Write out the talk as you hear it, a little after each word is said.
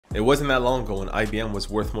It wasn't that long ago when IBM was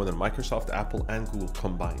worth more than Microsoft, Apple, and Google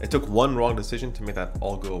combined. It took one wrong decision to make that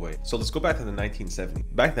all go away. So let's go back to the 1970s.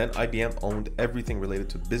 Back then, IBM owned everything related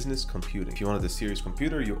to business computing. If you wanted a serious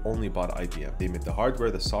computer, you only bought IBM. They made the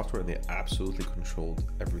hardware, the software, and they absolutely controlled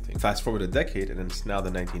everything. Fast forward a decade, and it's now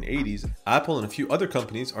the 1980s. Apple and a few other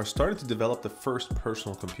companies are starting to develop the first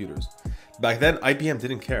personal computers. Back then, IBM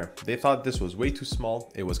didn't care. They thought this was way too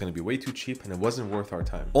small, it was going to be way too cheap, and it wasn't worth our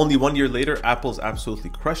time. Only 1 year later, Apple's absolutely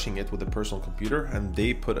crushing it with a personal computer, and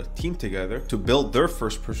they put a team together to build their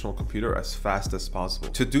first personal computer as fast as possible.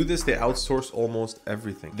 To do this, they outsourced almost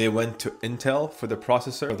everything. They went to Intel for the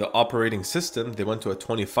processor. For the operating system, they went to a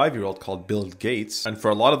 25-year-old called Bill Gates. And for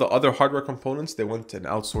a lot of the other hardware components, they went and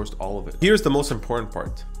outsourced all of it. Here's the most important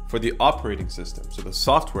part. For the operating system, so the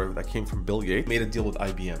software that came from Bill Gates, made a deal with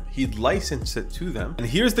IBM. He'd license it to them. And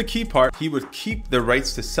here's the key part. He would keep the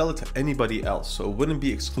rights to sell it to anybody else, so it wouldn't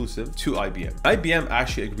be exclusive to IBM. IBM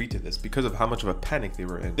actually agreed to this because of how much of a panic they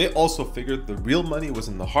were in. They also figured the real money was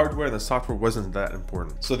in the hardware and the software wasn't that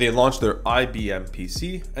important. So they launched their IBM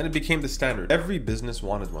PC and it became the standard. Every business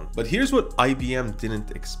wanted one. But here's what IBM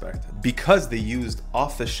didn't expect. Because they used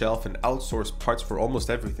off-the-shelf and outsourced parts for almost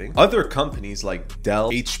everything, other companies like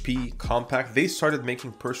Dell, HP, Compaq, they started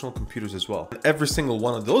making personal computers as well. And every single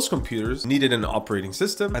one of those computers needed an operating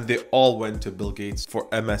system, and they all went to Bill Gates for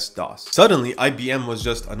MS-DOS. Suddenly, IBM was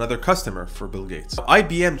just another customer for Bill Gates.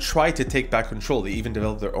 IBM tried to take back control. They even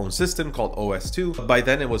developed their own system called OS2, but by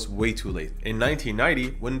then it was way too late. In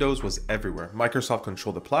 1990, Windows was everywhere. Microsoft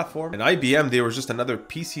controlled the platform, and IBM, they were just another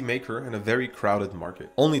PC maker in a very crowded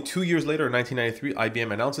market. Only 2 years later, in 1993,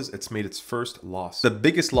 IBM announces it's made its first loss. The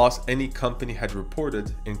biggest loss any company had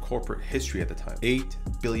reported in corporate history at the time,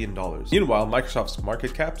 $8 billion. Meanwhile, Microsoft's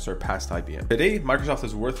market cap surpassed IBM. Today, Microsoft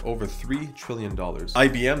is worth over $3 trillion.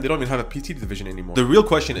 IBM, they don't even have a PC division anymore. The real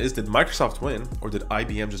question is, did Microsoft win or did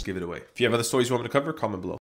IBM just give it away? If you have other stories you want me to cover, comment below.